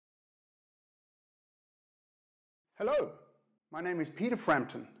Hello, my name is Peter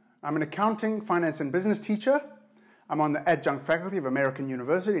Frampton. I'm an accounting, finance and business teacher. I'm on the adjunct faculty of American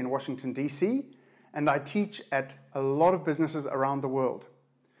University in Washington, D.C., and I teach at a lot of businesses around the world.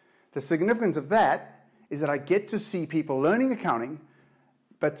 The significance of that is that I get to see people learning accounting,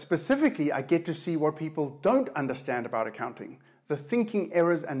 but specifically I get to see what people don't understand about accounting, the thinking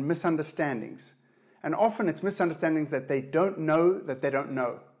errors and misunderstandings. And often it's misunderstandings that they don't know that they don't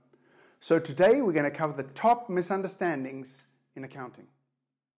know. So today we're going to cover the top misunderstandings in accounting.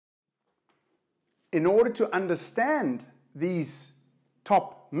 In order to understand these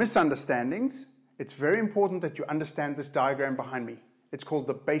top misunderstandings, it's very important that you understand this diagram behind me. It's called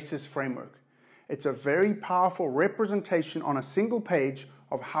the BASIS framework. It's a very powerful representation on a single page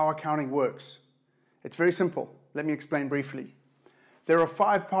of how accounting works. It's very simple. Let me explain briefly. There are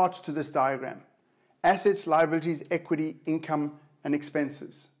 5 parts to this diagram: assets, liabilities, equity, income, and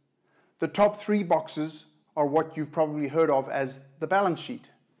expenses. The top 3 boxes are what you've probably heard of as the balance sheet.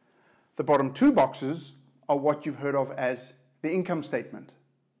 The bottom 2 boxes are what you've heard of as the income statement.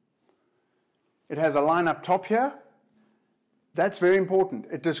 It has a line up top here. That's very important.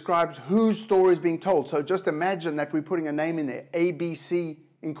 It describes whose story is being told. So just imagine that we're putting a name in there, ABC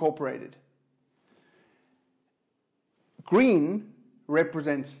Incorporated. Green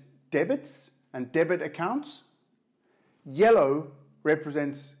represents debits and debit accounts. Yellow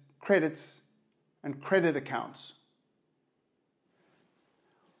represents credits and credit accounts.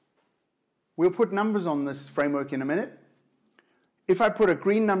 We'll put numbers on this framework in a minute. If I put a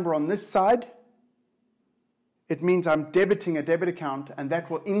green number on this side, it means I'm debiting a debit account, and that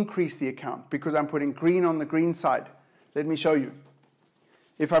will increase the account because I'm putting green on the green side. Let me show you.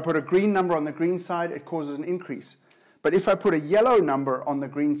 If I put a green number on the green side, it causes an increase. But if I put a yellow number on the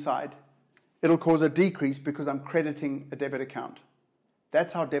green side, it'll cause a decrease because I'm crediting a debit account.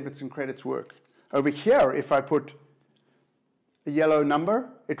 That's how debits and credits work. Over here, if I put a yellow number,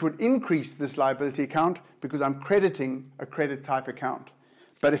 it would increase this liability account because I'm crediting a credit type account.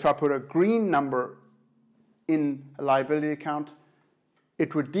 But if I put a green number in a liability account,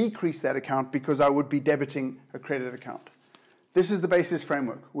 it would decrease that account because I would be debiting a credit account. This is the BASIS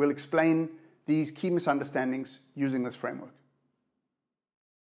framework. We'll explain these key misunderstandings using this framework.